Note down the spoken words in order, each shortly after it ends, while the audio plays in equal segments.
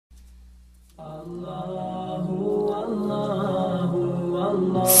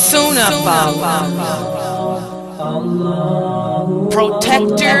Sunnahfollowers,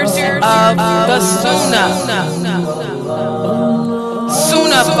 protectors of the Sunnah.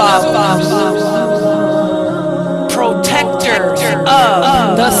 Sunnahfollowers, protectors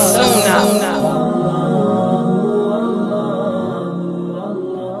of the Sunnah.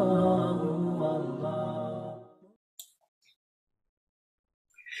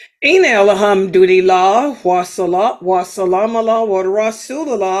 Inna alhamdulillah wa salat wa salam ala wa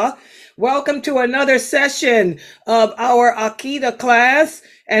rasulullah. Welcome to another session of our Aqidah class,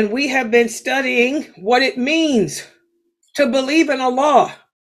 and we have been studying what it means to believe in Allah,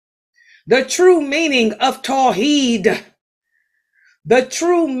 the true meaning of Tawheed, the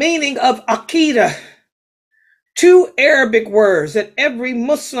true meaning of Aqidah. Two Arabic words that every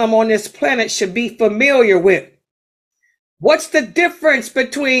Muslim on this planet should be familiar with. What's the difference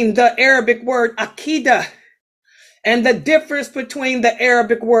between the Arabic word Aqidah and the difference between the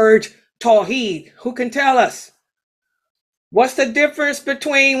Arabic word Tawheed? Who can tell us? What's the difference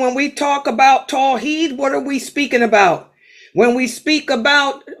between when we talk about Tawheed, what are we speaking about? When we speak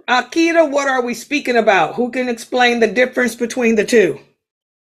about Aqidah, what are we speaking about? Who can explain the difference between the two?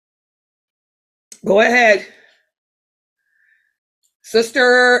 Go ahead.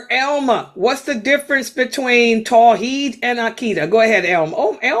 Sister Elma, what's the difference between Tawheed and Aqidah? Go ahead, Elma.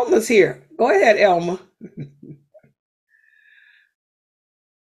 Oh, Elma's here. Go ahead, Elma.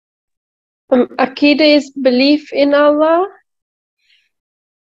 Aqidah is belief in Allah,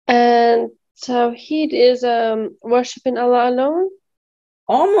 and Tawheed is worshiping Allah alone.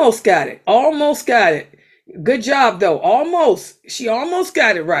 Almost got it. Almost got it. Good job, though. Almost. She almost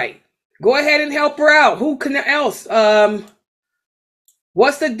got it right. Go ahead and help her out. Who can else?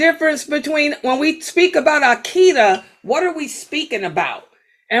 What's the difference between when we speak about Aqidah, what are we speaking about?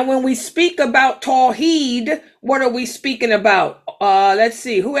 And when we speak about Tawheed, what are we speaking about? Let's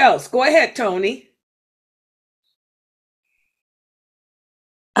see. Who else? Go ahead, Tony.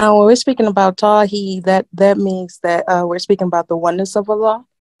 When we're speaking about Tawheed, that means that we're speaking about the oneness of Allah.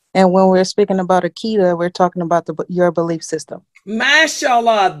 And when we're speaking about Aqidah, we're talking about your belief system.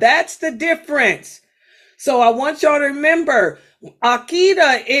 MashaAllah, that's the difference. So I want y'all to remember,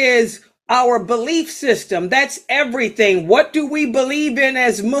 Aqidah is our belief system. That's everything. What do we believe in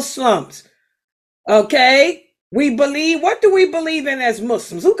as Muslims? Okay? What do we believe in as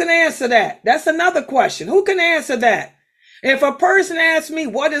Muslims? Who can answer that? That's another question. Who can answer that? If a person asks me,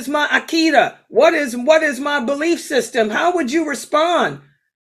 what is my Aqidah? What is my belief system? How would you respond?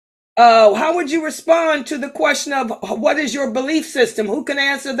 How would you respond to the question of what is your belief system? Who can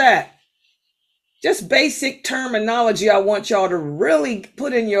answer that? Just basic terminology I want y'all to really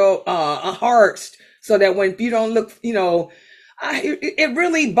put in your hearts so that when you don't look, it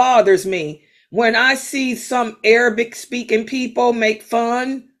really bothers me when I see some Arabic speaking people make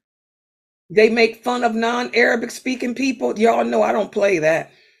fun. They make fun of non-Arabic speaking people. Y'all know I don't play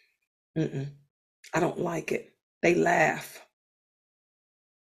that. I don't like it. They laugh.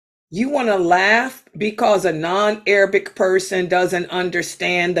 You want to laugh because a non-Arabic person doesn't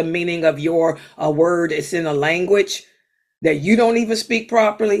understand the meaning of your word. It's in a language that you don't even speak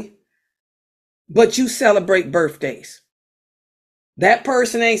properly, but you celebrate birthdays. That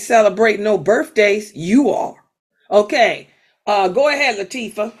person ain't celebrating no birthdays. You are. Okay. Go ahead,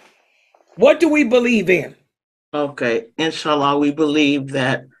 Latifa. What do we believe in? Okay. Inshallah, we believe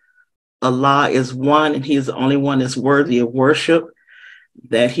that Allah is one and He is the only one that's worthy of worship,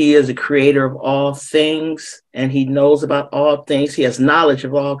 that He is the creator of all things and He knows about all things. He has knowledge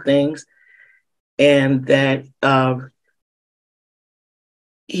of all things, and that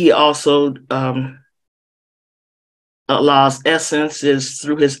He also, Allah's essence is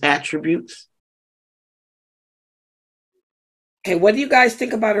through His attributes. Okay, what do you guys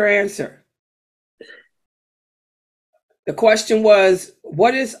think about her answer? The question was,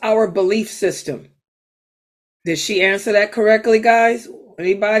 what is our belief system? Did she answer that correctly, guys?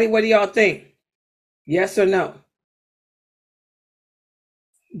 Anybody? What do y'all think? Yes or no?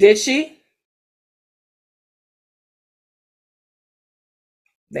 Did she?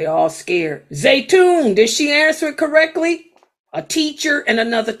 They all scared. Zaytun, did she answer it correctly? A teacher and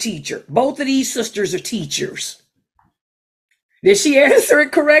another teacher. Both of these sisters are teachers. Did she answer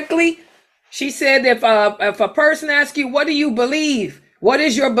it correctly? She said if a person asks you, what do you believe? What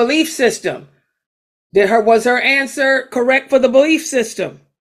is your belief system? Was her answer correct for the belief system?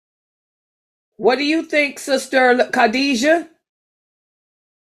 What do you think, Sister Khadijah?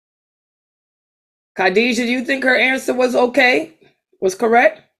 Khadijah, do you think her answer was okay? Was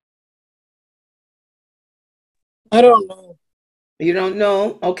correct? I don't know. You don't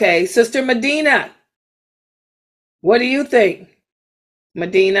know? Okay. Sister Medina, what do you think?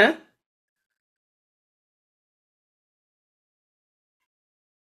 Medina?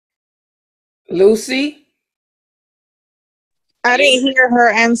 Lucy? I didn't hear her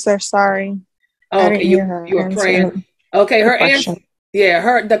answer. Sorry. I Okay, didn't hear her you were answer praying. Okay, the her answer. question.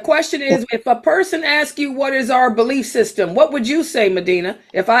 Yeah, the question is, if a person asks you what is our belief system, what would you say, Medina?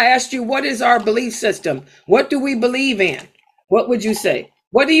 If I asked you what is our belief system, what do we believe in? What would you say?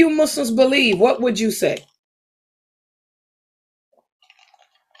 What do you Muslims believe? What would you say?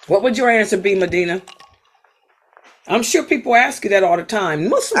 What would your answer be, Medina? I'm sure people ask you that all the time.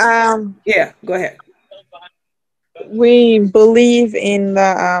 Muslims. Yeah, go ahead. We believe in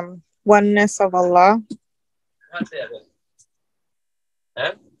the oneness of Allah.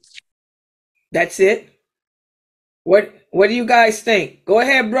 That's it. What do you guys think? Go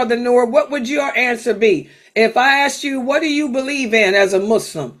ahead, Brother Noor. What would your answer be? If I asked you, what do you believe in as a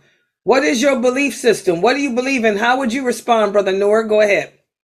Muslim? What is your belief system? What do you believe in? How would you respond, Brother Noor? Go ahead.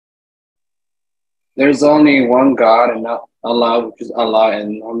 There's only one God, and not Allah, which is Allah,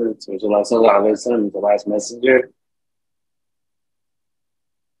 and Muhammad is the last messenger.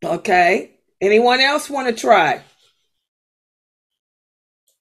 Okay. Anyone else want to try?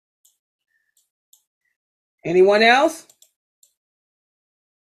 Anyone else?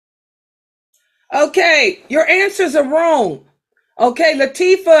 Okay, your answers are wrong. Okay,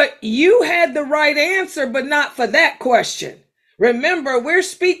 Latifa, you had the right answer, but not for that question. Remember, we're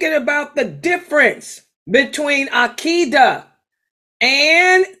speaking about the difference between Aqidah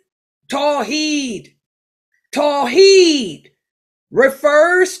and Tawheed. Tawheed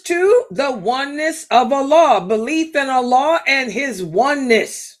refers to the oneness of Allah, belief in Allah and His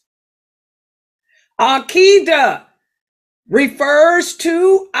oneness. Aqidah refers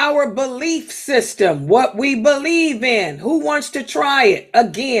to our belief system, what we believe in. Who wants to try it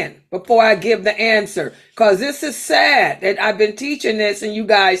again before I give the answer? Because this is sad that I've been teaching this and you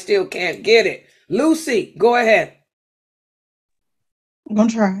guys still can't get it. Lucy, go ahead. I'm going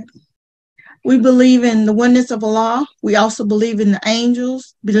to try it. We believe in the oneness of Allah. We also believe in the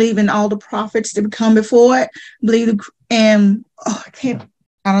angels, believe in all the prophets that come before it,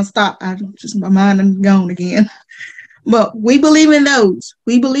 I don't stop. My mind is gone again. But we believe in those.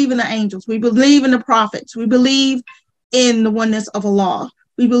 We believe in the angels. We believe in the prophets. We believe in the oneness of Allah.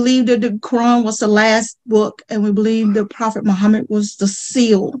 We believe that the Quran was the last book, and we believe that Prophet Muhammad was the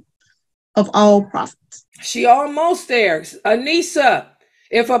seal of all prophets. She almost there. Anissa,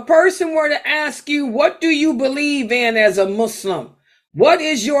 if a person were to ask you, what do you believe in as a Muslim? What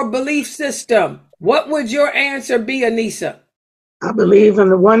is your belief system? What would your answer be, Anissa? I believe in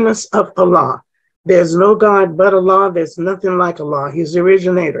the oneness of Allah. There's no God but Allah. There's nothing like Allah. He's the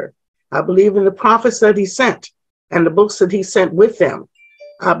originator. I believe in the prophets that He sent and the books that He sent with them.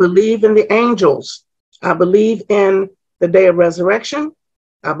 I believe in the angels. I believe in the day of resurrection.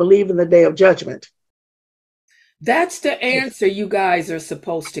 I believe in the day of judgment. That's the answer you guys are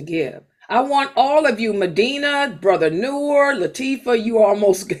supposed to give. I want all of you, Medina, Brother Noor, Latifa, you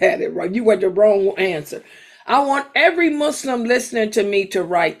almost got it right. You went the wrong answer. I want every Muslim listening to me to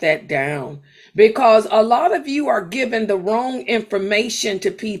write that down, because a lot of you are giving the wrong information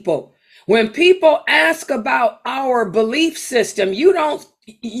to people. When people ask about our belief system,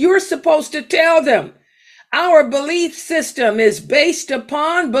 you're supposed to tell them our belief system is based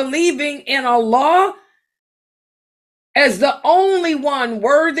upon believing in Allah as the only one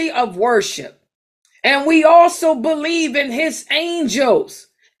worthy of worship. And we also believe in His angels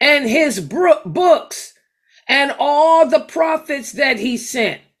and His books and all the prophets that He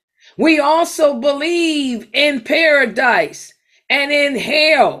sent. We also believe in paradise and in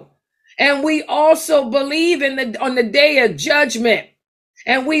hell. And we also believe on the day of judgment.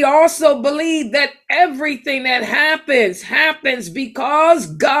 And we also believe that everything that happens because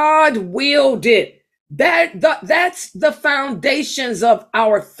God willed it. That's the foundations of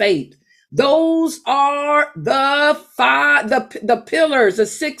our faith. Those are the pillars, the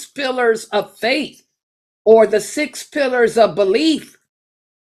 6 pillars of faith, or the 6 pillars of belief.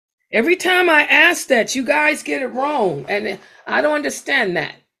 Every time I ask that, you guys get it wrong, and I don't understand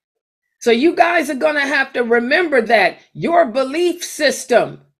that. So you guys are going to have to remember that your belief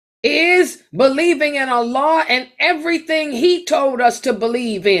system is believing in Allah and everything He told us to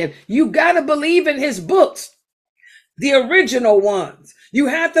believe in. You got to believe in His books, the original ones. You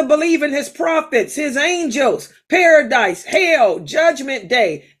have to believe in His prophets, His angels, paradise, hell, judgment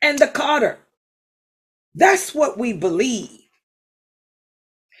day, and the Qadr. That's what we believe.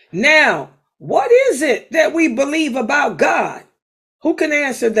 Now, what is it that we believe about God? Who can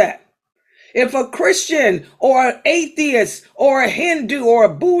answer that? If a Christian or an atheist or a Hindu or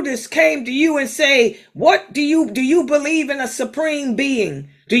a Buddhist came to you and say, what do you believe in a supreme being?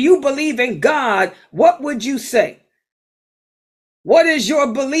 Do you believe in God? What would you say? What is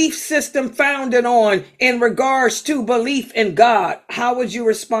your belief system founded on in regards to belief in God? How would you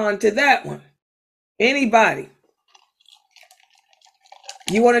respond to that one? Anybody?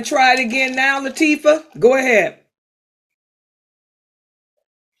 You want to try it again now, Latifa? Go ahead.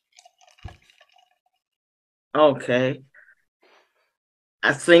 Okay.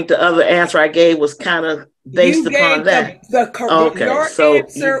 I think the other answer I gave was kind of based You upon gave that. Okay, your so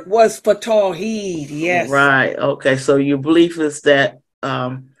answer was for Tawheed. Yes. right. Okay, so your belief is that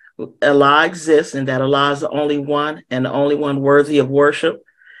Allah exists and that Allah is the only one and the only one worthy of worship.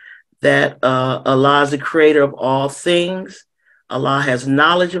 That Allah is the creator of all things. Allah has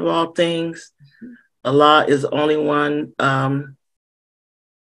knowledge of all things. Allah is the only one.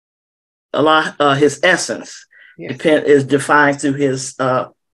 Allah, his essence is defined through his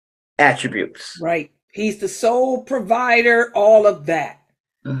attributes. Right. He's the sole provider, all of that.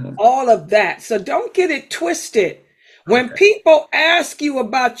 All of that. So don't get it twisted. When people ask you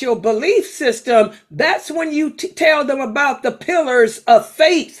about your belief system, that's when you tell them about the pillars of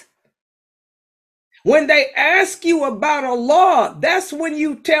faith. When they ask you about Allah, that's when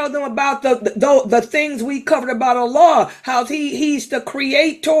you tell them about the things we covered about Allah, how he's the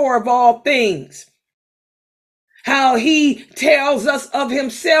creator of all things. How he tells us of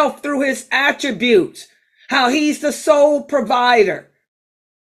himself through his attributes, how he's the sole provider.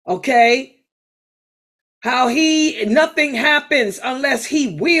 Okay? How nothing happens unless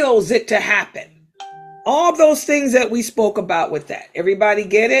he wills it to happen. All those things that we spoke about with that. Everybody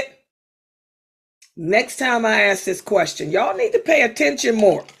get it? Next time I ask this question, y'all need to pay attention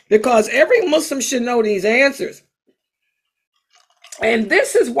more because every Muslim should know these answers. And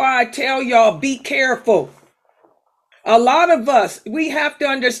this is why I tell y'all, be careful. A lot of us, we have to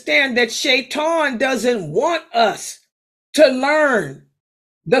understand that Shaitan doesn't want us to learn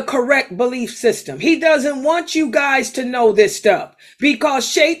the correct belief system. He doesn't want you guys to know this stuff because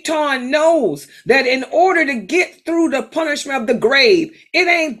Shaitan knows that in order to get through the punishment of the grave, it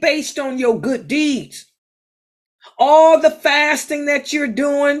ain't based on your good deeds. All the fasting that you're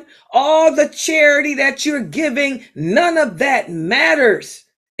doing, all the charity that you're giving, none of that matters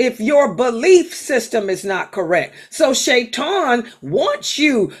if your belief system is not correct. So Shaitan wants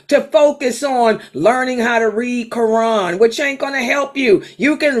you to focus on learning how to read Quran, which ain't going to help you.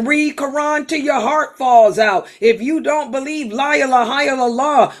 You can read Quran till your heart falls out. If you don't believe La ilaha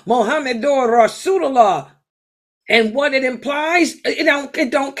illallah, Muhammadur Rasulullah, and what it implies, it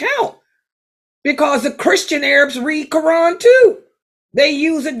don't count. Because the Christian Arabs read Quran too. They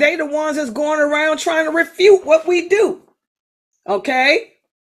use it. They the ones that's going around trying to refute what we do. Okay?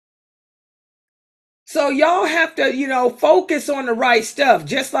 So y'all have to, focus on the right stuff.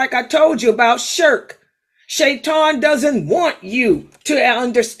 Just like I told you about shirk. Shaitan doesn't want you to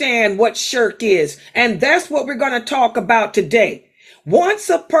understand what shirk is. And that's what we're going to talk about today. Once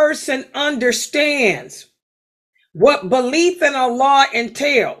a person understands what belief in Allah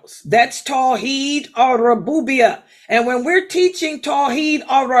entails, that's Tawheed or Rububiyah. And when we're teaching Tawheed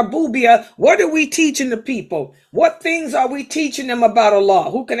or Rububiyah, what are we teaching the people? What things are we teaching them about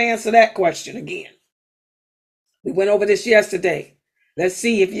Allah? Who can answer that question again? We went over this yesterday. Let's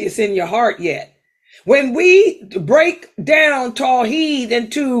see if it's in your heart yet. When we break down Tawheed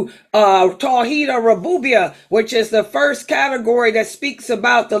into Tawheed or Rububiyah, which is the first category that speaks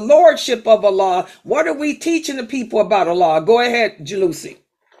about the lordship of Allah, what are we teaching the people about Allah? Go ahead, Jalusi.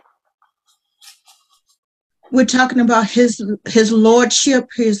 We're talking about his lordship,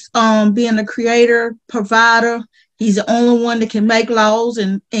 his being a creator, provider. He's the only one that can make laws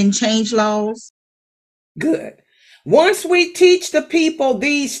and change laws. Good. Once we teach the people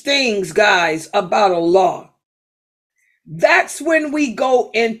these things, guys, about Allah, that's when we go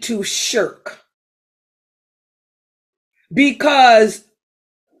into shirk. Because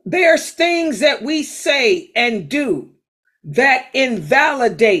there's things that we say and do that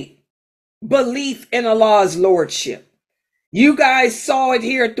invalidate belief in Allah's lordship. You guys saw it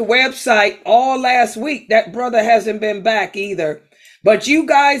here at the website all last week. That brother hasn't been back either. But you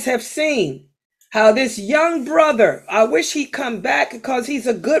guys have seen how this young brother, I wish he'd come back because he's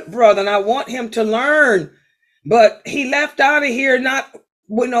a good brother and I want him to learn. But he left out of here not,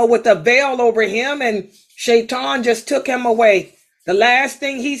 with a veil over him, and Shaitan just took him away. The last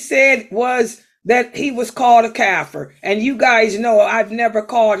thing he said was that he was called a kafir. And you guys know I've never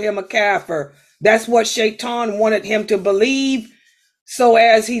called him a kafir. That's what Shaitan wanted him to believe so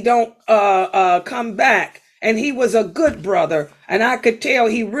as he don't come back And he was a good brother. And I could tell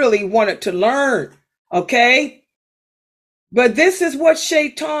he really wanted to learn. Okay? But this is what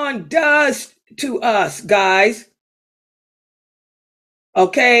Shaitan does to us, guys.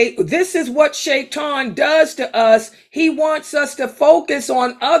 Okay? This is what Shaitan does to us. He wants us to focus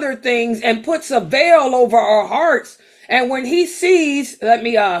on other things and puts a veil over our hearts. And when he sees, let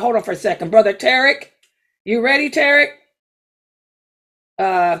me hold on for a second. Brother Tarek, you ready, Tarek?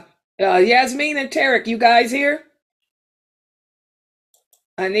 Yasmin and Tarek, you guys here?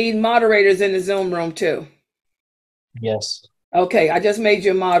 I need moderators in the Zoom room too. Yes. Okay, I just made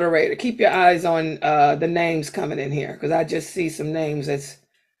you a moderator. Keep your eyes on the names coming in here because I just see some names that's,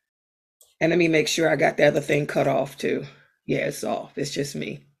 and let me make sure I got the other thing cut off too. Yeah, it's off. It's just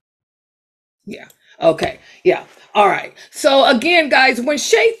me. Yeah. Okay. Yeah. All right. So again, guys, when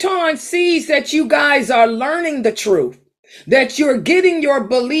Shaitan sees that you guys are learning the truth, that you're getting your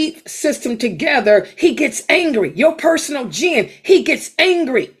belief system together, he gets angry. Your personal jinn, he gets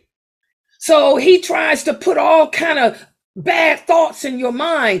angry. So he tries to put all kind of bad thoughts in your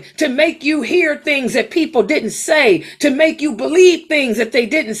mind to make you hear things that people didn't say, to make you believe things that they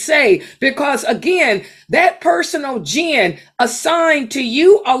didn't say. Because again, that personal jinn assigned to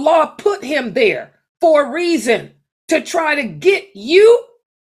you, Allah put him there for a reason, to try to get you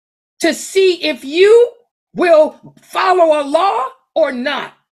to see if you will follow Allah or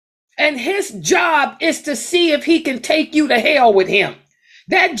not. And his job is to see if he can take you to hell with him.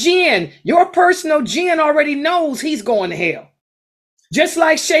 That jinn, your personal jinn, already knows he's going to hell. Just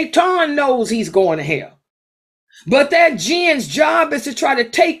like Shaitan knows he's going to hell. But that jinn's job is to try to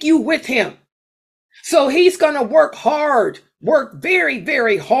take you with him. So he's going to work hard, work very,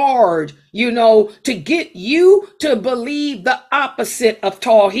 very hard, to get you to believe the opposite of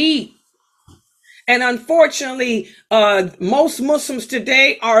Tawheed. And unfortunately, most Muslims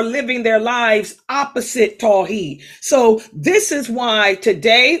today are living their lives opposite Tawheed. So this is why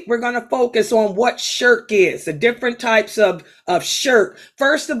today we're going to focus on what shirk is, the different types of shirk.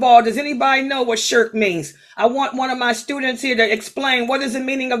 First of all, does anybody know what shirk means? I want one of my students here to explain what is the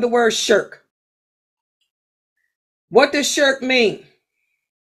meaning of the word shirk. What does shirk mean?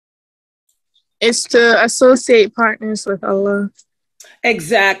 It's to associate partners with Allah.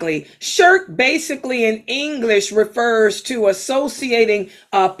 Exactly. Shirk basically in English refers to associating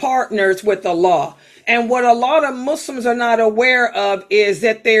partners with Allah. And what a lot of Muslims are not aware of is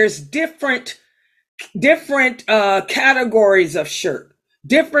that there's different categories of shirk,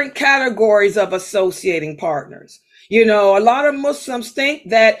 different categories of associating partners. A lot of Muslims think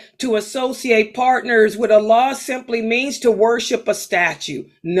that to associate partners with Allah simply means to worship a statue.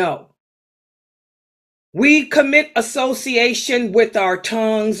 No. We commit association with our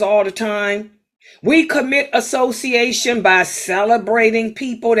tongues all the time. We commit association by celebrating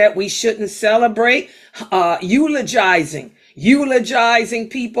people that we shouldn't celebrate, eulogizing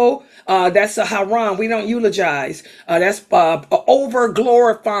people. That's a haram. We don't eulogize. That's over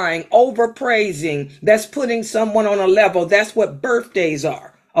glorifying, over praising. That's putting someone on a level. That's what birthdays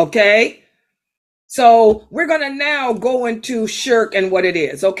are. Okay. So we're going to now go into shirk and what it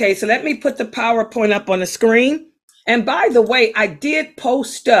is. Okay, so let me put the PowerPoint up on the screen. And by the way, I did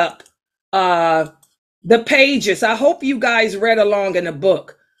post up the pages. I hope you guys read along in the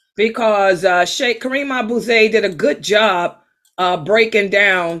book because Sheikh Kareem Abu Zayd did a good job breaking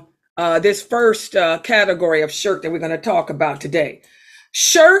down this first category of shirk that we're going to talk about today.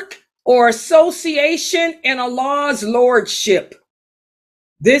 Shirk or association in Allah's lordship.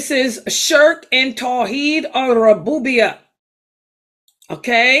 This is shirk in Tawheed al-Rububiyah.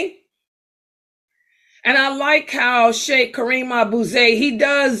 Okay? And I like how Sheikh Kareem Abu Zayd, he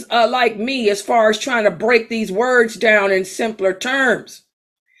does like me as far as trying to break these words down in simpler terms.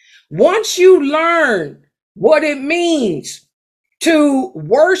 Once you learn what it means to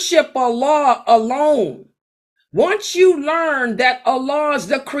worship Allah alone, once you learn that Allah is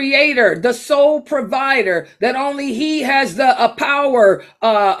the creator, the sole provider, that only he has the power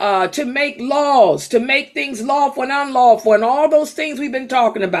to make laws, to make things lawful and unlawful, and all those things we've been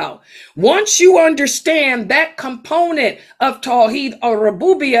talking about. Once you understand that component of Tawheed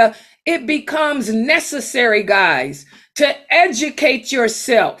al-Rububiyah, it becomes necessary, guys, to educate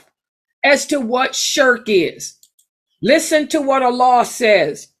yourself as to what shirk is. Listen to what Allah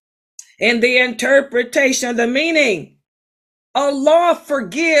says. In the interpretation of the meaning, Allah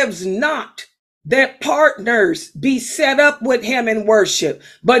forgives not that partners be set up with him in worship,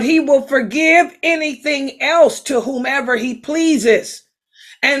 but he will forgive anything else to whomever he pleases.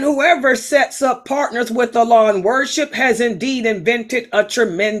 And whoever sets up partners with Allah in worship has indeed invented a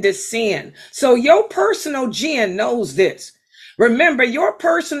tremendous sin. So your personal jinn knows this. Remember, your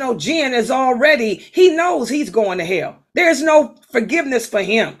personal jinn is already, he knows he's going to hell. There's no forgiveness for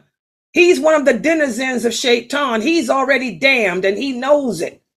him. He's one of the denizens of Shaitan. He's already damned and he knows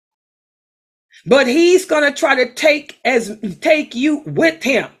it. But he's going to try to take you with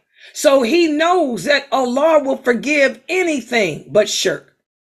him. So he knows that Allah will forgive anything but shirk.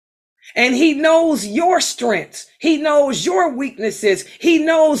 And he knows your strengths. He knows your weaknesses. He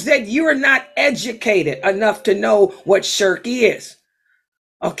knows that you're not educated enough to know what shirk is.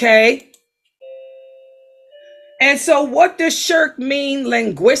 Okay? And so what does shirk mean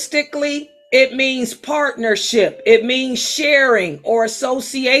linguistically? It means partnership. It means sharing or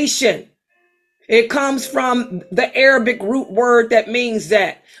association. It comes from the Arabic root word that means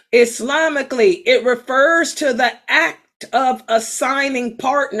that. Islamically, it refers to the act of assigning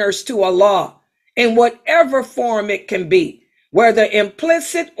partners to Allah in whatever form it can be, whether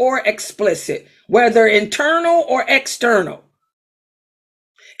implicit or explicit, whether internal or external.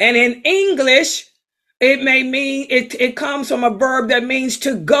 And in English, it may mean, it comes from a verb that means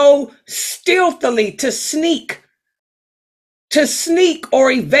to go stealthily, to sneak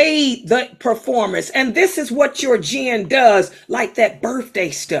or evade the performance. And this is what your jinn does, like that birthday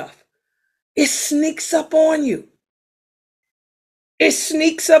stuff. It sneaks up on you. It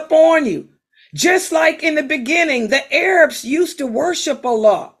sneaks up on you. Just like in the beginning, the Arabs used to worship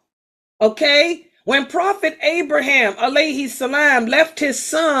Allah. Okay? When Prophet Abraham, alayhi salam, left his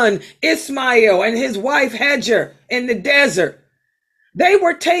son Ismail and his wife Hajar in the desert, they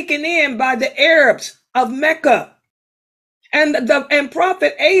were taken in by the Arabs of Mecca. And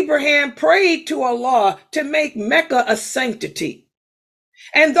Prophet Abraham prayed to Allah to make Mecca a sanctity.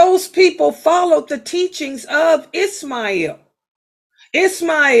 And those people followed the teachings of Ismail.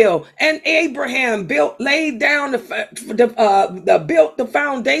 Ismail and Abraham laid down built the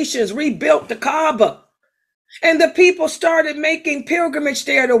foundations, rebuilt the Kaaba. And the people started making pilgrimage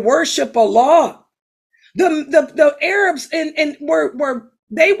there to worship Allah. The Arabs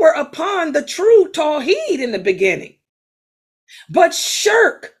were upon the true Tawheed in the beginning. But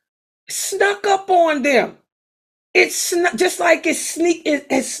shirk snuck up on them. Just like it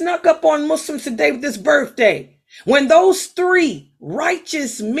snuck up on Muslims today with this birthday. When those 3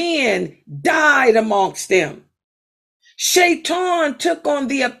 righteous men died amongst them, Shaitan took on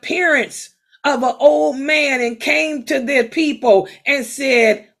the appearance of an old man and came to their people and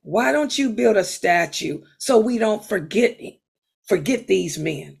said, why don't you build a statue so we don't forget these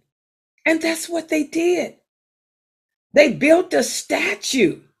men? And that's what they did. They built a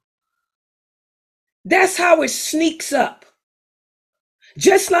statue. That's how it sneaks up.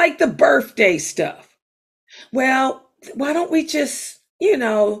 Just like the birthday stuff. Well, why don't we just,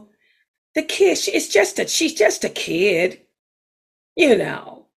 the kid, she's just a kid.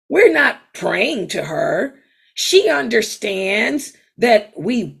 We're not praying to her. She understands that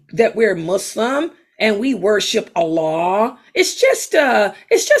we're Muslim and we worship Allah. It's just a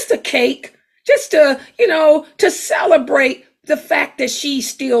cake, just to celebrate the fact that she's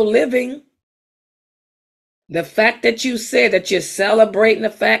still living. The fact that you said that you're celebrating the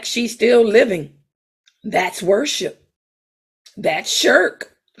fact she's still living, that's worship. That's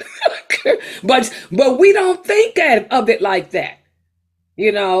shirk. But we don't think of it like that.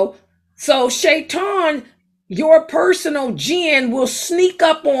 So Shaitan, your personal jinn, will sneak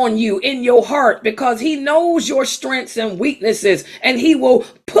up on you in your heart because he knows your strengths and weaknesses, and he will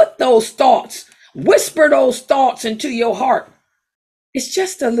put those thoughts, whisper those thoughts into your heart. It's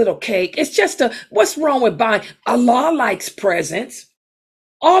just a little cake. It's just what's wrong with buying? Allah likes presents.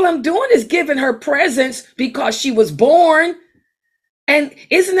 All I'm doing is giving her presents because she was born. And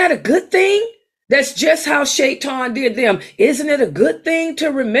isn't that a good thing? That's just how Shaitan did them. Isn't it a good thing to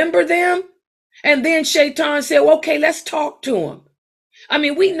remember them? And then Shaitan said, well, okay, let's talk to him. I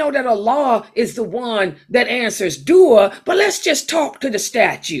mean, we know that Allah is the one that answers dua, but let's just talk to the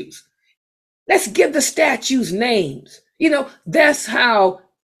statues. Let's give the statues names. That's how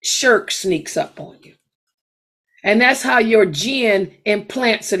shirk sneaks up on you. And that's how your jinn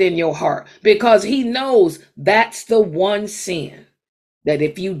implants it in your heart, because he knows that's the one sin that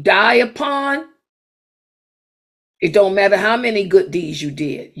if you die upon, it don't matter how many good deeds you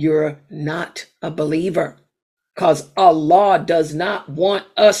did, you're not a believer, because Allah does not want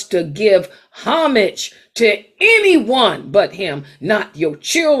us to give homage to anyone but him, not your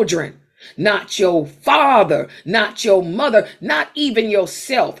children, not your father, not your mother, not even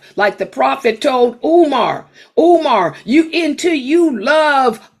yourself. Like the prophet told Umar, you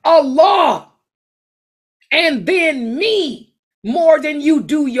love Allah and then me more than you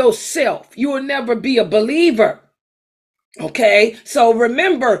do yourself, you will never be a believer. Okay, so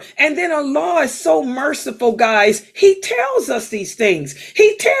remember, and then Allah is so merciful, guys. He tells us these things.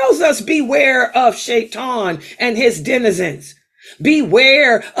 He tells us beware of Shaitan and his denizens.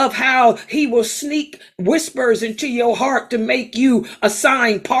 Beware of how he will sneak whispers into your heart to make you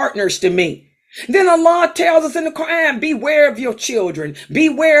assign partners to me. Then Allah tells us in the Quran, beware of your children,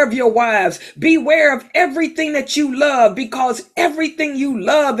 beware of your wives, beware of everything that you love, because everything you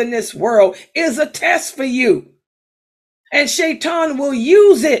love in this world is a test for you. And Shaitan will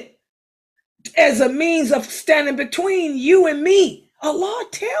use it as a means of standing between you and me. Allah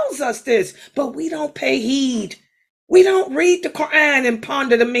tells us this, but we don't pay heed. We don't read the Quran and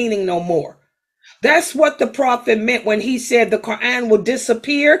ponder the meaning no more. That's what the prophet meant when he said the Quran will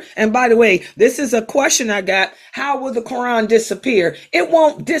disappear. And by the way, this is a question I got. How will the Quran disappear? It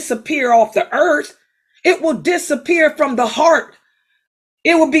won't disappear off the earth. It will disappear from the heart.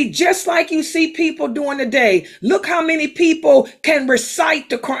 It will be just like you see people doing today. Look how many people can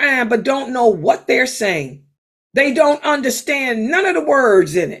recite the Quran but don't know what they're saying. They don't understand none of the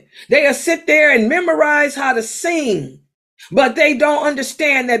words in it. They'll sit there and memorize how to sing, but they don't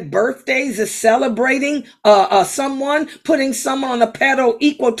understand that birthdays is celebrating someone, putting someone on a pedal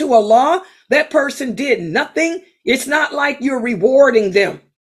equal to Allah. That person did nothing. It's not like you're rewarding them.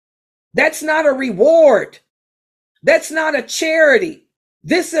 That's not a reward. That's not a charity.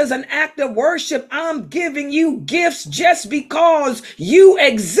 This is an act of worship. I'm giving you gifts just because you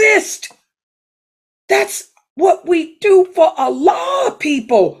exist. That's what we do for Allah,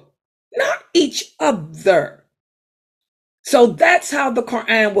 people, not each other. So that's how the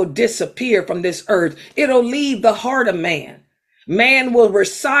Quran will disappear from this earth. It'll leave the heart of man. Man will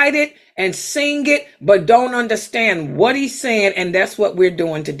recite it and sing it, but don't understand what he's saying. And that's what we're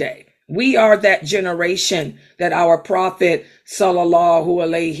doing today. We are that generation that our prophet sallallahu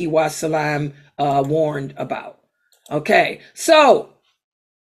alaihi wasallam warned about. Okay, so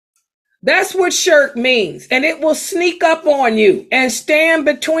that's what shirk means, and it will sneak up on you and stand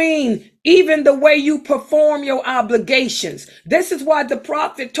between even the way you perform your obligations. This is why the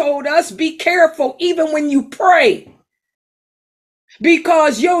prophet told us, be careful even when you pray,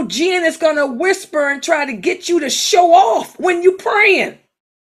 because your jinn is going to whisper and try to get you to show off when you're praying.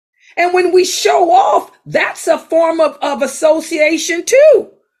 And when we show off, that's a form of association too.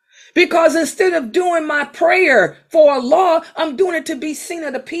 Because instead of doing my prayer for Allah, I'm doing it to be seen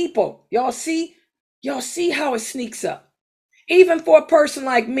of the people. Y'all see how it sneaks up. Even for a person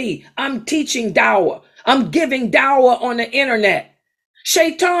like me, I'm teaching dawah. I'm giving dawah on the internet.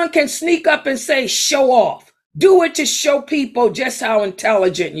 Shaitan can sneak up and say, show off. Do it to show people just how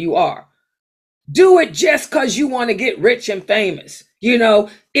intelligent you are. Do it just because you want to get rich and famous. You know,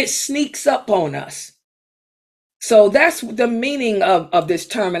 it sneaks up on us. So that's the meaning of this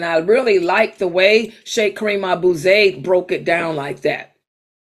term. And I really like the way Sheikh Kareem Abu Zayd broke it down like that.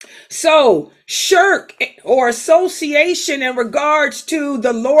 So shirk or association in regards to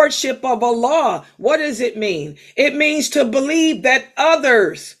the lordship of Allah, what does it mean? It means to believe that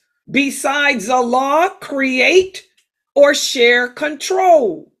others besides Allah create or share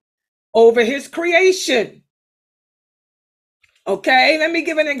control over his creation. Okay, let me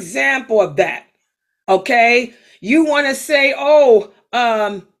give an example of that. Okay, you want to say,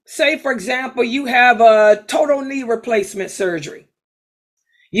 say for example, you have a total knee replacement surgery.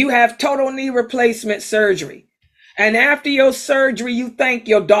 You have total knee replacement surgery. And after your surgery, you thank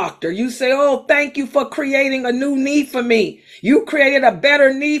your doctor. You say, oh, thank you for creating a new knee for me. You created a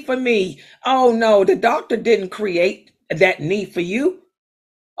better knee for me. Oh, no, the doctor didn't create that knee for you.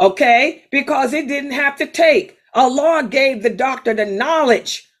 Okay, because it didn't have to take. Allah gave the doctor the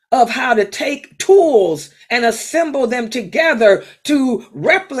knowledge of how to take tools and assemble them together to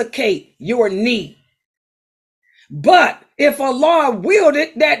replicate your knee. But if Allah willed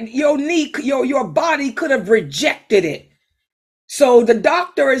it, that your knee, your body could have rejected it. So the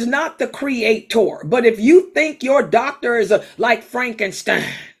doctor is not the creator. But if you think your doctor is like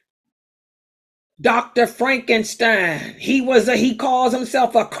Frankenstein, Dr. Frankenstein, he calls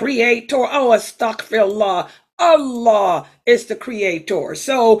himself a creator. Oh, astaghfirullah. Allah is the creator.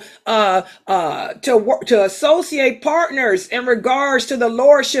 So to associate partners in regards to the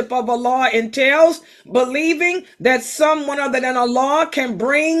lordship of Allah entails believing that someone other than Allah can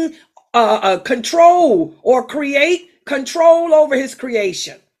bring control or create control over his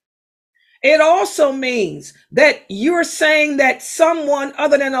creation. It also means that you're saying that someone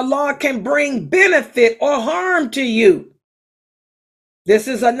other than Allah can bring benefit or harm to you. This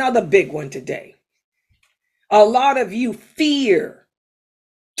is another big one today. A lot of you fear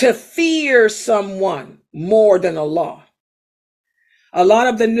someone more than Allah. A lot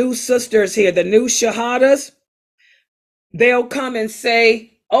of the new sisters here, the new shahadas, They'll come and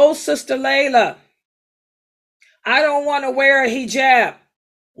say, "Oh, Sister Layla, I don't want to wear a hijab."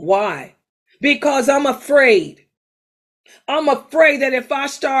 Why? Because I'm afraid. I'm afraid that if I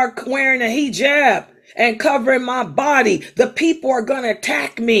start wearing a hijab and covering my body, the people are going to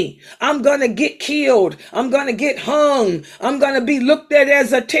attack me. I'm going to get killed. I'm going to get hung. I'm going to be looked at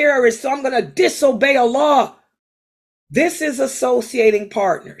as a terrorist. So I'm going to disobey Allah. This is associating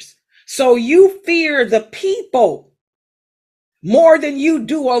partners. So you fear the people more than you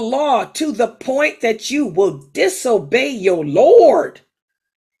do Allah, to the point that you will disobey your Lord.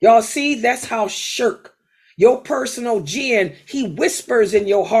 Y'all see, that's how shirk, your personal jinn, he whispers in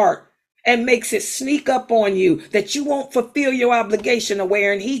your heart and makes it sneak up on you that you won't fulfill your obligation of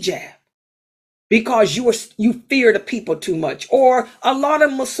wearing hijab because you fear the people too much. Or a lot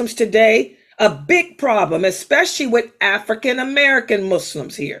of Muslims today, a big problem, especially with African American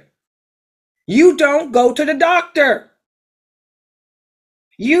Muslims here. You don't go to the doctor.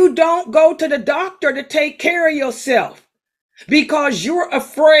 You don't go to the doctor to take care of yourself because you're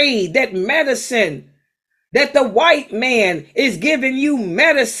afraid that medicine, that the white man is giving you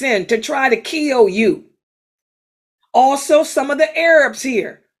medicine to try to kill you. Also, some of the Arabs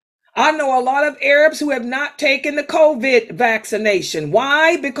here. I know a lot of Arabs who have not taken the COVID vaccination.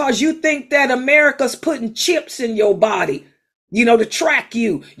 Why? Because you think that America's putting chips in your body, to track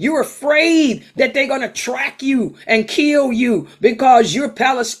you. You're afraid that they're going to track you and kill you because you're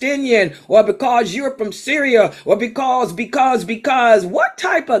Palestinian or because you're from Syria or because. What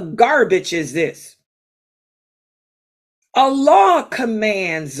type of garbage is this? Allah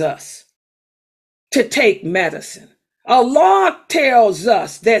commands us to take medicine. Allah tells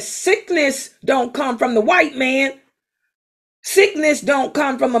us that sickness don't come from the white man. Sickness don't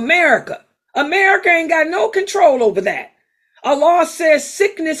come from America. America ain't got no control over that. Allah says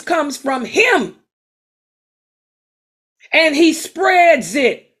sickness comes from him. And he spreads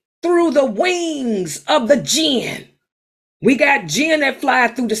it through the wings of the jinn. We got jinn that fly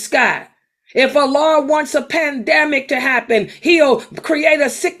through the sky. If Allah wants a pandemic to happen, he'll create a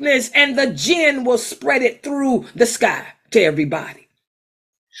sickness and the jinn will spread it through the sky to everybody.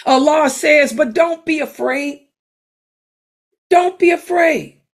 Allah says, but don't be afraid. Don't be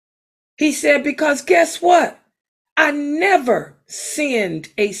afraid. He said, because guess what? I never send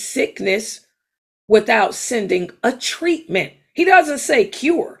a sickness without sending a treatment. He doesn't say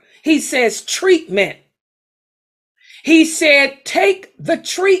cure. He says treatment. He said, take the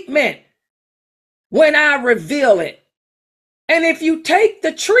treatment when I reveal it. And if you take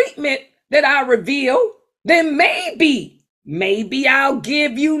the treatment that I reveal, then maybe I'll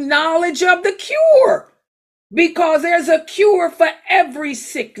give you knowledge of the cure, because there's a cure for every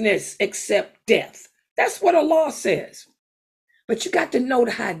sickness except death. That's what Allah says. But you got to know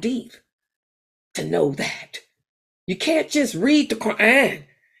the hadith to know that. You can't just read the Quran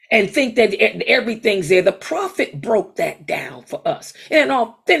and think that everything's there. The Prophet broke that down for us in an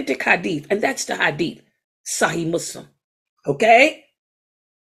authentic hadith, and that's the hadith, Sahih Muslim. Okay?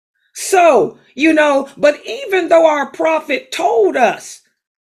 So, but even though our Prophet told us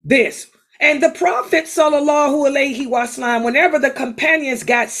this, and the Prophet sallallahu alaihi wasallam, whenever the companions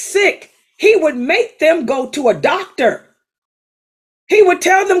got sick, he would make them go to a doctor. He would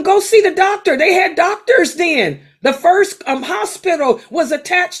tell them, go see the doctor. They had doctors then. The first hospital was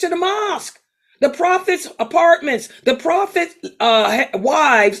attached to the mosque. The Prophet's apartments, the Prophet's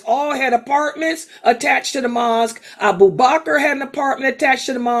wives all had apartments attached to the mosque. Abu Bakr had an apartment attached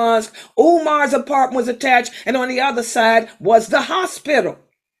to the mosque. Umar's apartment was attached. And on the other side was the hospital.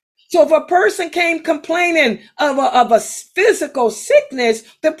 So if a person came complaining of a physical sickness,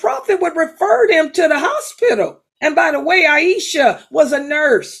 the Prophet would refer them to the hospital. And by the way, Aisha was a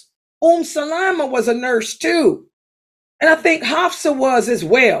nurse. Salama was a nurse too. And I think Hafsa was as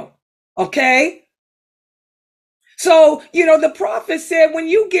well. Okay? So, the Prophet said, when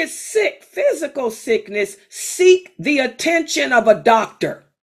you get sick, physical sickness, seek the attention of a doctor.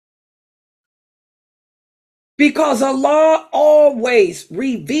 Because Allah always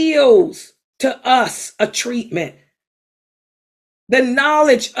reveals to us a treatment. The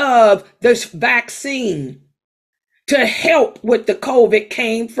knowledge of this vaccine to help with the COVID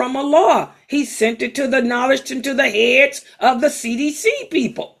came from Allah. He sent it to the knowledge into the heads of the CDC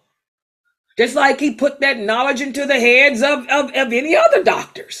people. Just like he put that knowledge into the heads of any other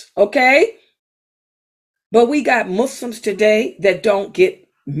doctors. Okay? But we got Muslims today that don't get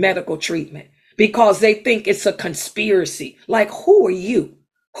medical treatment because they think it's a conspiracy. Like, who are you?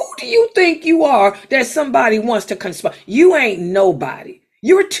 Who do you think you are that somebody wants to conspire? You ain't nobody.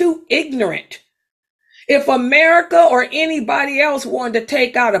 You're too ignorant. If America or anybody else wanted to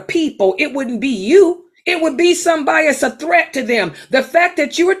take out a people, it wouldn't be you. It would be somebody that's a threat to them. The fact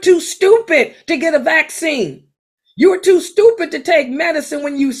that you were too stupid to get a vaccine. You were too stupid to take medicine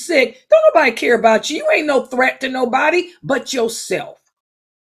when you sick. Don't nobody care about you. You ain't no threat to nobody but yourself.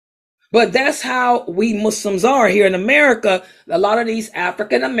 But that's how we Muslims are here in America. A lot of these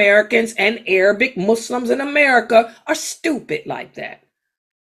African Americans and Arabic Muslims in America are stupid like that.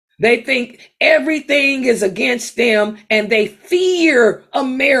 They think everything is against them and they fear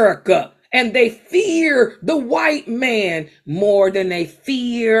America and they fear the white man more than they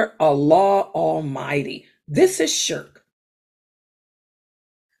fear Allah Almighty. This is shirk.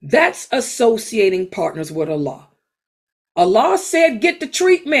 That's associating partners with Allah. Allah said, get the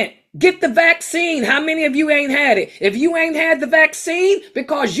treatment, get the vaccine. How many of you ain't had it? If you ain't had the vaccine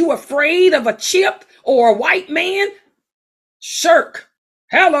because you afraid of a chip or a white man, shirk.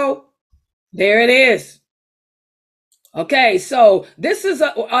 Hello. There it is. Okay, so this is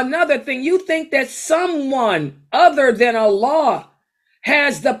another thing. You think that someone other than Allah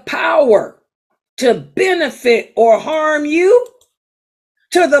has the power to benefit or harm you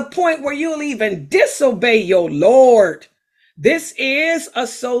to the point where you'll even disobey your Lord. This is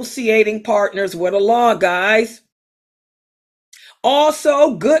associating partners with Allah, guys.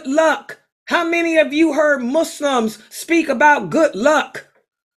 Also, good luck. How many of you heard Muslims speak about good luck?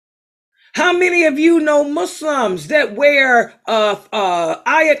 How many of you know Muslims that wear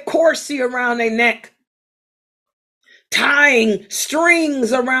ayat kursi around their neck, tying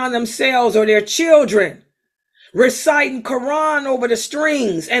strings around themselves or their children, reciting Quran over the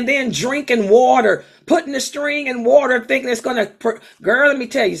strings, and then drinking water, putting the string in water, thinking it's gonna, girl, let me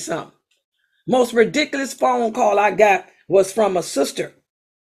tell you something. Most ridiculous phone call I got was from a sister.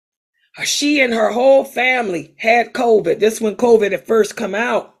 She and her whole family had COVID. This when COVID had first come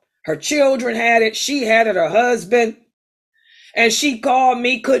out. Her children had it. She had it, her husband. And she called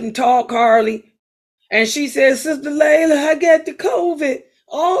me, couldn't talk hardly. And she said, Sister Layla, I got the COVID.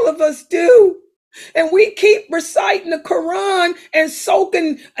 All of us do. And we keep reciting the Quran and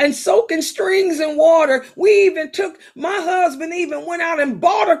soaking strings in water. My husband even went out and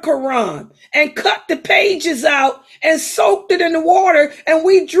bought a Quran and cut the pages out and soaked it in the water, and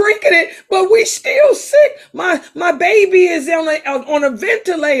we drinking it, but we still sick. My baby is on a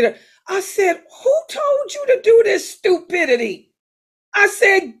ventilator. I said, who told you to do this stupidity? I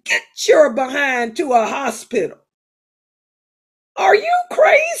said, get your behind to a hospital. Are you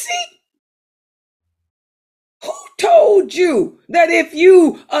crazy? Who told you that if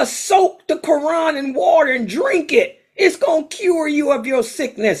you soak the Quran in water and drink it, it's going to cure you of your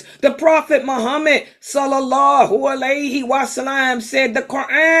sickness? The Prophet Muhammad sallallahu alaihi wasallam said the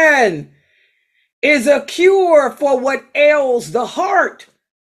Quran is a cure for what ails the heart,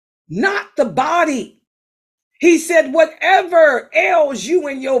 not the body. He said, whatever ails you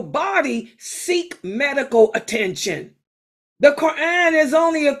in your body, seek medical attention. The Quran is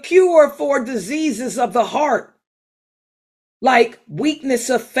only a cure for diseases of the heart, like weakness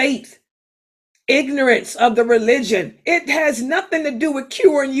of faith, ignorance of the religion. It has nothing to do with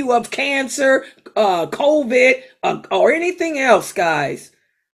curing you of cancer, COVID, or anything else, guys.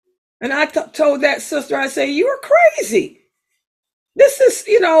 And I told that sister, I say, you're crazy. This is,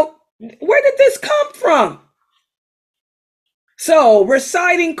 where did this come from? So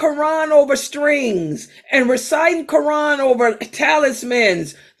reciting Quran over strings and reciting Quran over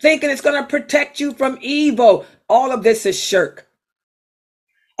talismans, thinking it's going to protect you from evil. All of this is shirk.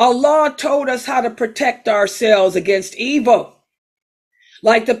 Allah told us how to protect ourselves against evil.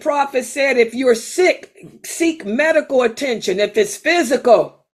 Like the Prophet said, if you're sick, seek medical attention. If it's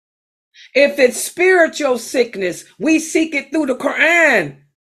physical, if it's spiritual sickness, we seek it through the Quran.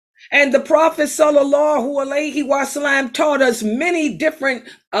 And the Prophet sallallahu alaihi wasallam taught us many different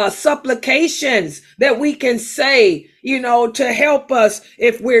supplications that we can say, to help us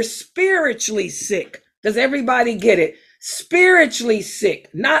if we're spiritually sick. Does everybody get it? Spiritually sick,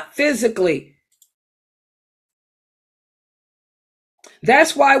 not physically.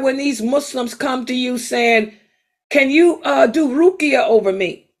 That's why when these Muslims come to you saying, can you do ruqya over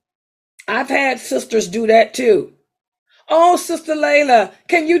me? I've had sisters do that too. Oh, Sister Layla,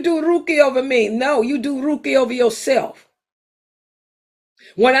 can you do ruqya over me? No, you do ruqya over yourself.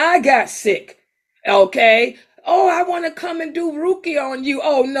 When I got sick, okay, oh, I want to come and do ruqya on you.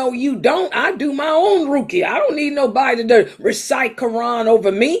 Oh, no, you don't. I do my own ruqya. I don't need nobody to recite Quran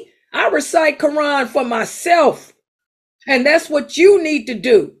over me. I recite Quran for myself. And that's what you need to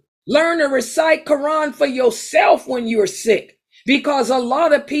do. Learn to recite Quran for yourself when you're sick. Because a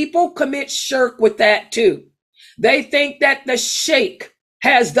lot of people commit shirk with that too. They think that the sheikh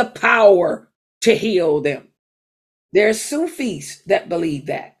has the power to heal them. There's Sufis that believe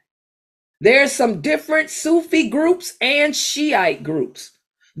that. There's some different Sufi groups and Shiite groups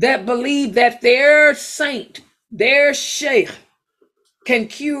that believe that their saint, their sheikh, can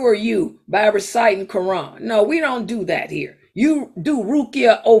cure you by reciting Quran. No, we don't do that here. You do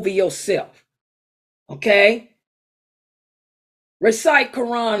ruqya over yourself. Okay? Recite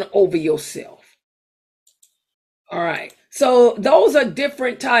Quran over yourself. All right. So those are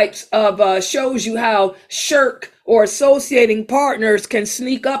different types of shows you how shirk or associating partners can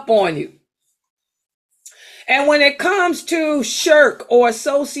sneak up on you. And when it comes to shirk or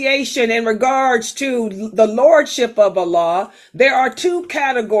association in regards to the lordship of Allah, there are two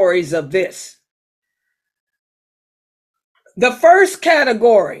categories of this. The first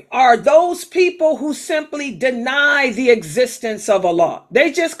category are those people who simply deny the existence of Allah.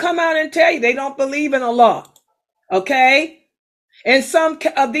 They just come out and tell you they don't believe in Allah. Okay? In some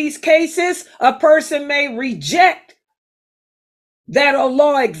of these cases, a person may reject that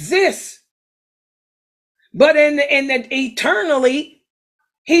Allah exists, but in the eternally,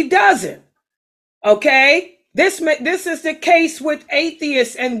 he doesn't. Okay? This is the case with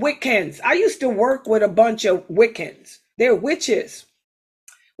atheists and Wiccans. I used to work with a bunch of Wiccans. They're witches.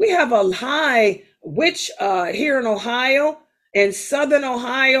 We have a high witch here in Ohio. In Southern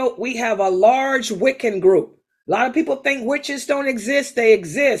Ohio, we have a large Wiccan group. A lot of people think witches don't exist. They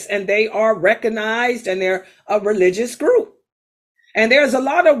exist, and they are recognized, and they're a religious group. And there's a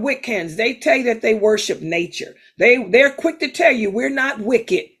lot of Wiccans. They tell you that they worship nature. They're quick to tell you we're not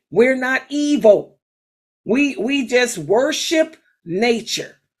wicked. We're not evil. We just worship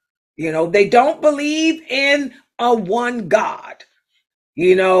nature. You know, they don't believe in a one God.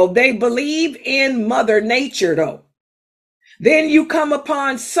 You know, they believe in Mother Nature, though. Then you come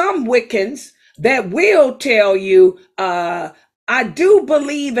upon some Wiccans that will tell you, I do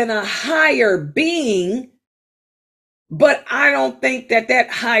believe in a higher being, but I don't think that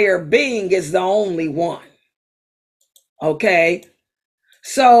that higher being is the only one. Okay?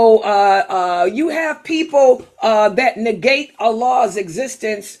 So you have people that negate Allah's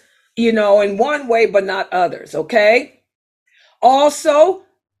existence, you know, in one way, but not others. Okay? Also,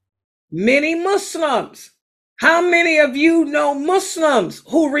 many Muslims. How many of you know Muslims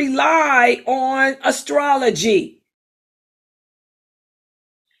who rely on astrology?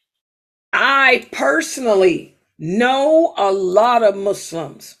 I personally know a lot of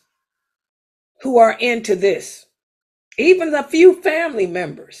Muslims who are into this. Even a few family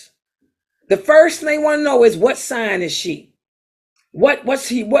members. The first thing they want to know is what sign is she? When was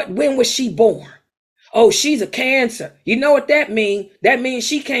she born? Oh, she's a Cancer. You know what that means? That means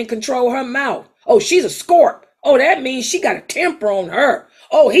she can't control her mouth. Oh, she's a Scorp. Oh, that means she got a temper on her.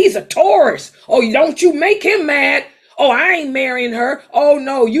 Oh, he's a Taurus. Oh, don't you make him mad. Oh, I ain't marrying her. Oh,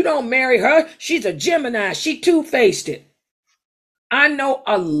 no, you don't marry her. She's a Gemini. She two-faced it. I know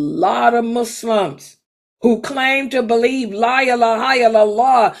a lot of Muslims who claim to believe La ilaha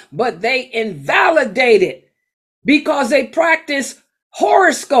illallah, but they invalidate it because they practice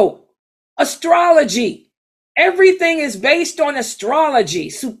horoscope, astrology. Everything is based on astrology.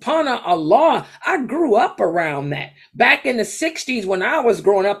 Subhanallah. I grew up around that. Back in the 60s when I was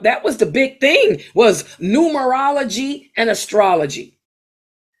growing up, that was the big thing, was numerology and astrology.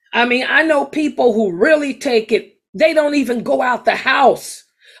 I mean, I know people who really take it, they don't even go out the house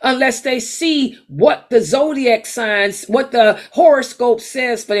unless they see what the zodiac signs, what the horoscope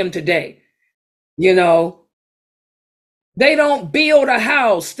says for them today. You know, they don't build a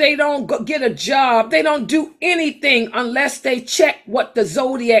house. They don't get a job. They don't do anything unless they check what the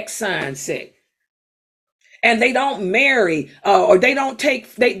zodiac signs say. And they don't marry or they don't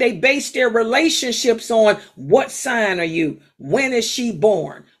take, they base their relationships on what sign are you? When is she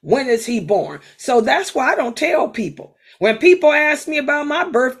born? When is he born? So that's why I don't tell people. When people ask me about my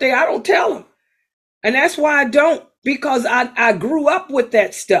birthday, I don't tell them. And that's why I don't, because I grew up with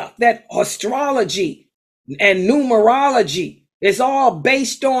that stuff, that astrology and numerology. It's all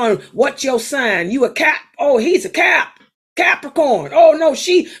based on what your sign. You a Cap? Oh, he's a Capricorn. Oh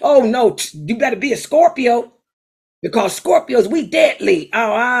no, you better be a Scorpio because Scorpios, we deadly.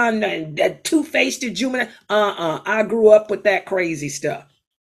 Oh, I'm that two-faced Gemini. I grew up with that crazy stuff.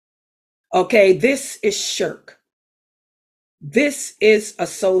 Okay, this is shirk. This is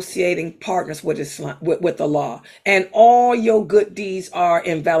associating partners with Islam, with the law, and all your good deeds are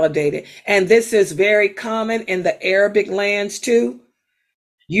invalidated. And this is very common in the Arabic lands too.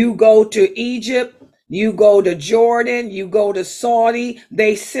 You go to Egypt, you go to Jordan, you go to Saudi,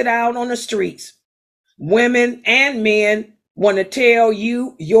 they sit out on the streets. Women and men want to tell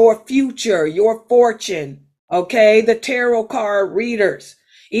you your future, your fortune. Okay, the tarot card readers.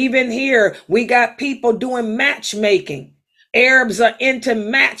 Even here, we got people doing matchmaking. Arabs are into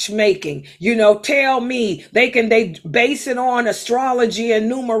matchmaking. You know, tell me they base it on astrology and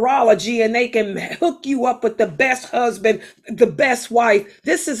numerology, and they can hook you up with the best husband, the best wife.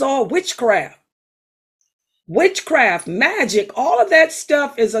 This is all witchcraft. Witchcraft, magic, all of that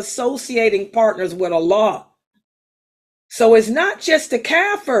stuff is associating partners with Allah. So it's not just the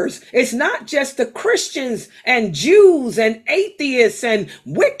Kafirs, it's not just the Christians and Jews and atheists and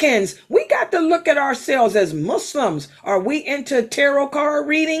Wiccans. We got to look at ourselves as Muslims. Are we into tarot card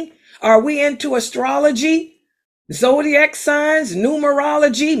reading? Are we into astrology, zodiac signs,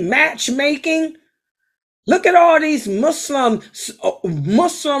 numerology, matchmaking? Look at all these Muslim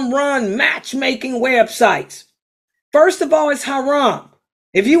run matchmaking websites. First of all, it's haram.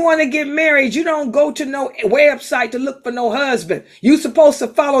 If you want to get married, you don't go to no website to look for no husband. You're supposed to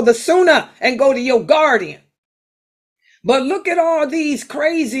follow the Sunnah and go to your guardian. But look at all these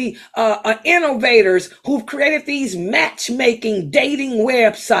crazy innovators who've created these matchmaking dating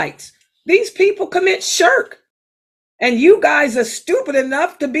websites. These people commit shirk. And you guys are stupid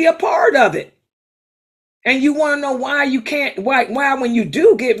enough to be a part of it. And you want to know why you can't, why when you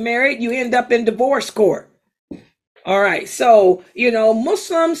do get married, you end up in divorce court. All right, so, you know,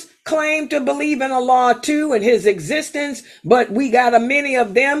 Muslims claim to believe in Allah too and his existence, but we got many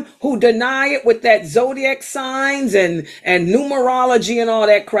of them who deny it with that zodiac signs and numerology and all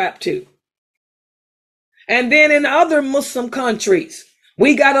that crap too. And then in other Muslim countries,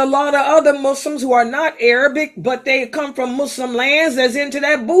 we got a lot of other Muslims who are not Arabic, but they come from Muslim lands that's into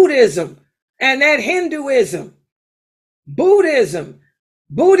that Buddhism and that Hinduism. Buddhism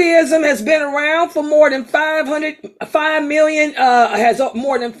has been around for more than 5 million, has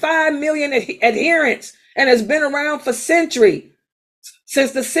more than 5 million adherents and has been around for centuries,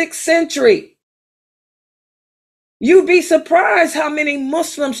 since the 6th century. You'd be surprised how many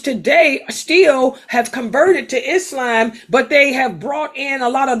Muslims today still have converted to Islam, but they have brought in a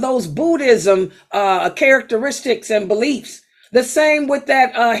lot of those Buddhism characteristics and beliefs. The same with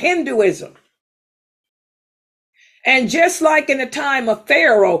that Hinduism. And just like in the time of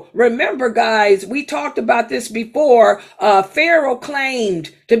Pharaoh, remember guys, we talked about this before, Pharaoh claimed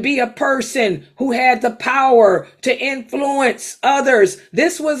to be a person who had the power to influence others.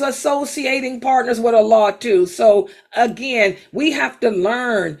 This was associating partners with Allah too. So again, we have to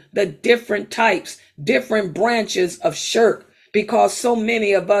learn the different types, different branches of shirk, because so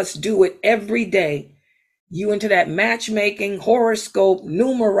many of us do it every day. You into that matchmaking, horoscope,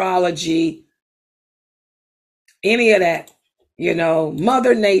 numerology, any of that, you know,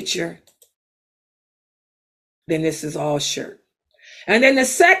 Mother Nature, then this is all shirk. And then the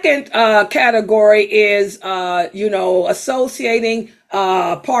second category is, you know, associating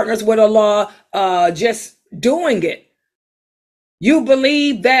partners with Allah, just doing it. You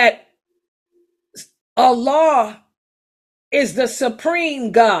believe that Allah is the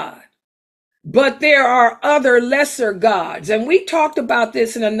supreme God, but there are other lesser gods. And we talked about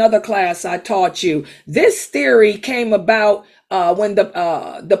this in another class I taught you. This theory came about when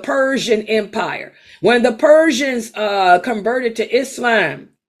the Persian Empire, when the Persians converted to Islam,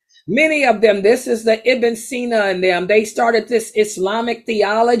 many of them, this is the Ibn Sina and them, they started this Islamic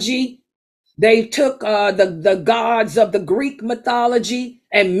theology. They took the gods of the Greek mythology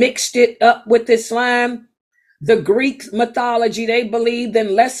and mixed it up with Islam. The Greek mythology, they believed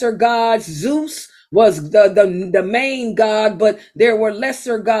in lesser gods. Zeus was the main god, but there were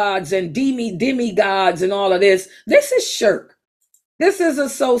lesser gods and demigods and all of this. This is shirk. This is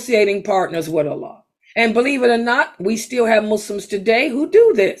associating partners with Allah. And believe it or not, we still have Muslims today who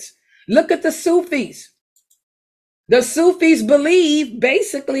do this. Look at the Sufis. The Sufis believe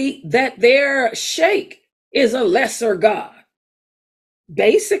basically that their sheikh is a lesser god.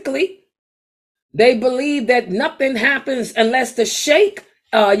 Basically. They believe that nothing happens unless the sheikh,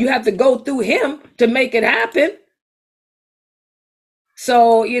 you have to go through him to make it happen.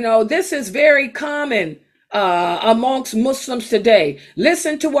 So, you know, this is very common amongst Muslims today.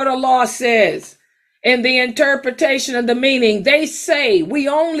 Listen to what Allah says in the interpretation of the meaning. They say we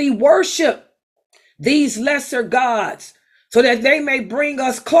only worship these lesser gods so that they may bring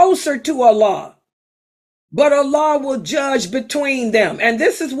us closer to Allah. But Allah will judge between them. And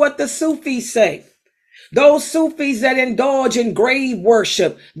this is what the Sufis say. Those Sufis that indulge in grave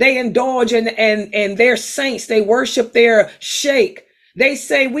worship, they indulge in their saints, they worship their sheikh. They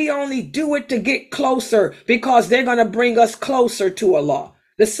say we only do it to get closer because they're going to bring us closer to Allah.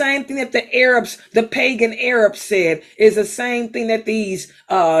 The same thing that the Arabs, the pagan Arabs said is the same thing that these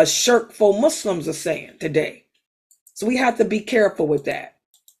shirkful Muslims are saying today. So we have to be careful with that.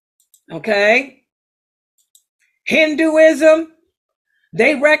 Okay? Hinduism,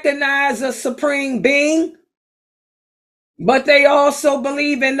 they recognize a supreme being. But they also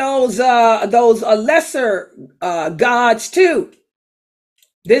believe in those lesser gods too.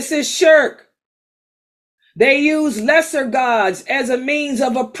 This is shirk. They use lesser gods as a means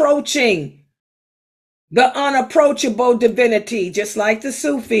of approaching the unapproachable divinity, just like the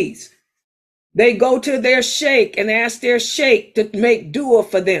Sufis. They go to their sheikh and ask their sheikh to make dua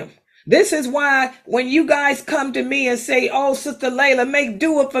for them. This is why when you guys come to me and say, oh, Sister Layla, make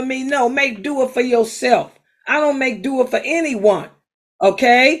dua for me. No, make dua for yourself. I don't make dua for anyone.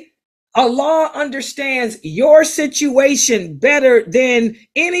 Okay? Allah understands your situation better than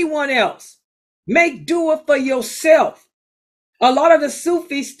anyone else. Make dua for yourself. A lot of the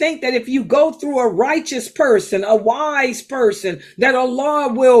Sufis think that if you go through a righteous person, a wise person, that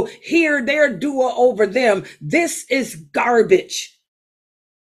Allah will hear their dua over them. This is garbage.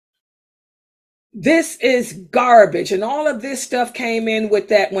 This is garbage. And all of this stuff came in with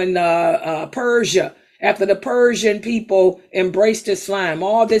that when Persia, after the Persian people embraced Islam,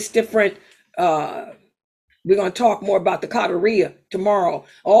 all this different, we're going to talk more about the Qadariya tomorrow.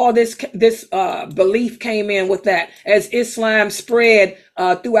 All this belief came in with that as Islam spread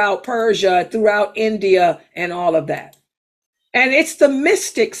throughout Persia, throughout India, and all of that. And it's the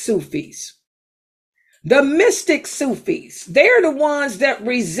mystic Sufis. The mystic Sufis, they're the ones that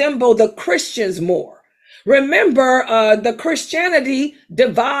resemble the Christians more. Remember, the Christianity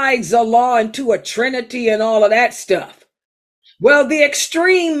divides Allah into a trinity and all of that stuff. Well, the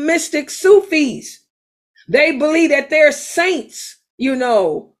extreme mystic Sufis, they believe that their saints,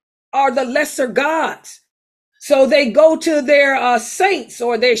 are the lesser gods. So they go to their saints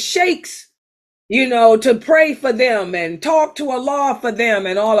or their sheikhs, to pray for them and talk to Allah for them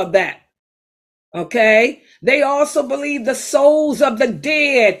and all of that. Okay. They also believe the souls of the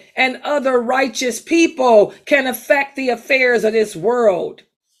dead and other righteous people can affect the affairs of this world.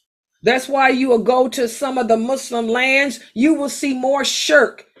 That's why you will go to some of the Muslim lands. You will see more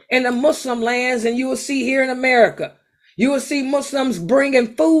shirk in the Muslim lands than you will see here in America. You will see Muslims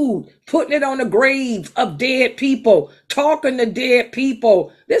bringing food, putting it on the graves of dead people, talking to dead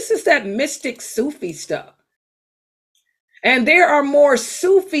people. This is that mystic Sufi stuff. And there are more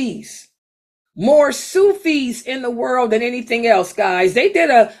Sufis in the world than anything else, guys. They did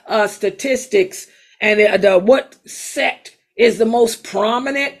a statistics, and what sect is the most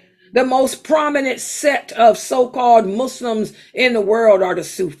prominent. The most prominent sect of so-called Muslims in the world are the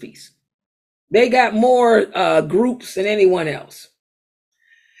Sufis. They got more groups than anyone else.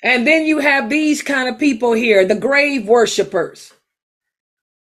 And then you have these kind of people here, the grave worshipers.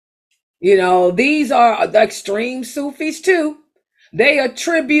 These are the extreme Sufis too. They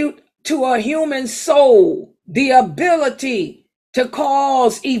attribute to a human soul the ability to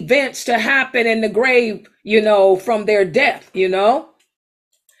cause events to happen in the grave, from their death,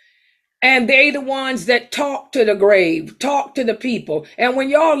 And they the ones that talk to the grave, talk to the people. And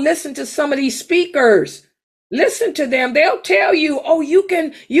when y'all listen to some of these speakers, listen to them. They'll tell you, oh, you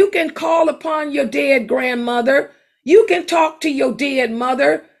can call upon your dead grandmother. You can talk to your dead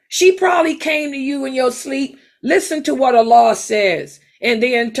mother. She probably came to you in your sleep. Listen to what Allah says. In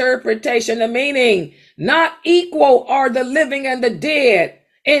the interpretation, the meaning, not equal are the living and the dead.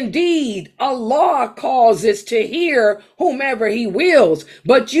 Indeed, Allah causes to hear whomever he wills,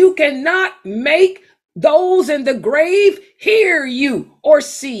 but you cannot make those in the grave hear you or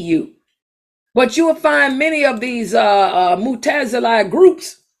see you. But you will find many of these Mu'tazila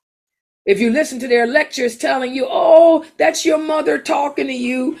groups, if you listen to their lectures, telling you, oh, that's your mother talking to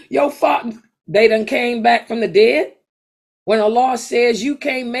you, your father. They done came back from the dead. When Allah says you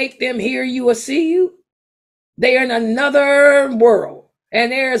can't make them hear you or see you, they are in another world.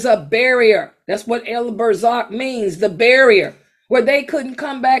 And there's a barrier. That's what El Barzakh means, the barrier, where they couldn't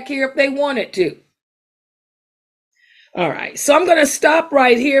come back here if they wanted to. All right, so I'm going to stop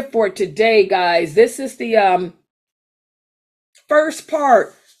right here for today, guys. This is the first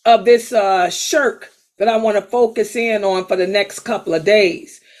part of this shirk that I want to focus in on for the next couple of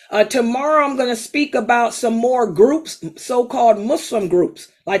days. Tomorrow, I'm going to speak about some more groups, so-called Muslim groups,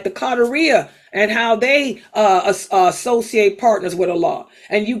 like the Qadariya, and how they associate partners with Allah.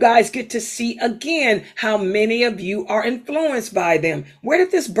 And you guys get to see again how many of you are influenced by them. Where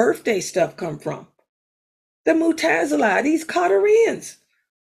did this birthday stuff come from? The Mu'tazila, these Qadariyans.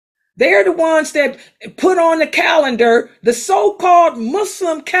 They're the ones that put on the calendar, the so-called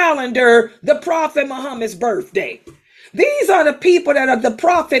Muslim calendar, the Prophet Muhammad's birthday. These are the people that the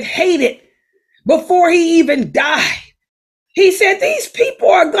Prophet hated before he even died. He said, these people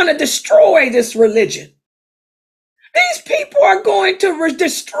are going to destroy this religion. These people are going to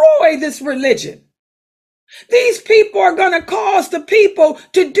destroy this religion. These people are going to cause the people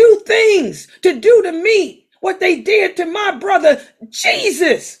to do things, to do to me what they did to my brother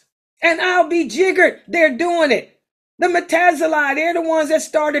Jesus, and I'll be jiggered. They're doing it. The Metazalai, they're the ones that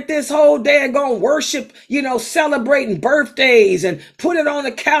started this whole daggone worship, celebrating birthdays and put it on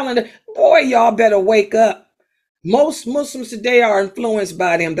the calendar. Boy, y'all better wake up. Most Muslims today are influenced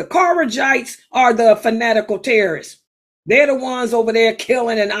by them. The Kharijites are the fanatical terrorists. They're the ones over there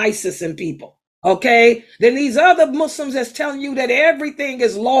killing and ISIS and people. Okay? Then these other Muslims that's telling you that everything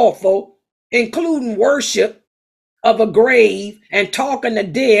is lawful, including worship of a grave and talking to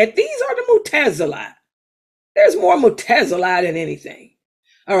dead. These are the Mutazilite. There's more Mutazilite than anything.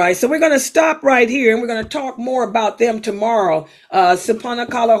 All right, so we're going to stop right here, and we're going to talk more about them tomorrow.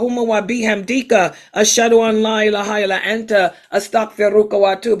 Subhanakallahumma wa bihamdika ashhadu an la ilaha illa anta astaghfiruka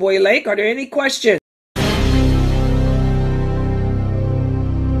wa atubu ilaik. Are there any questions?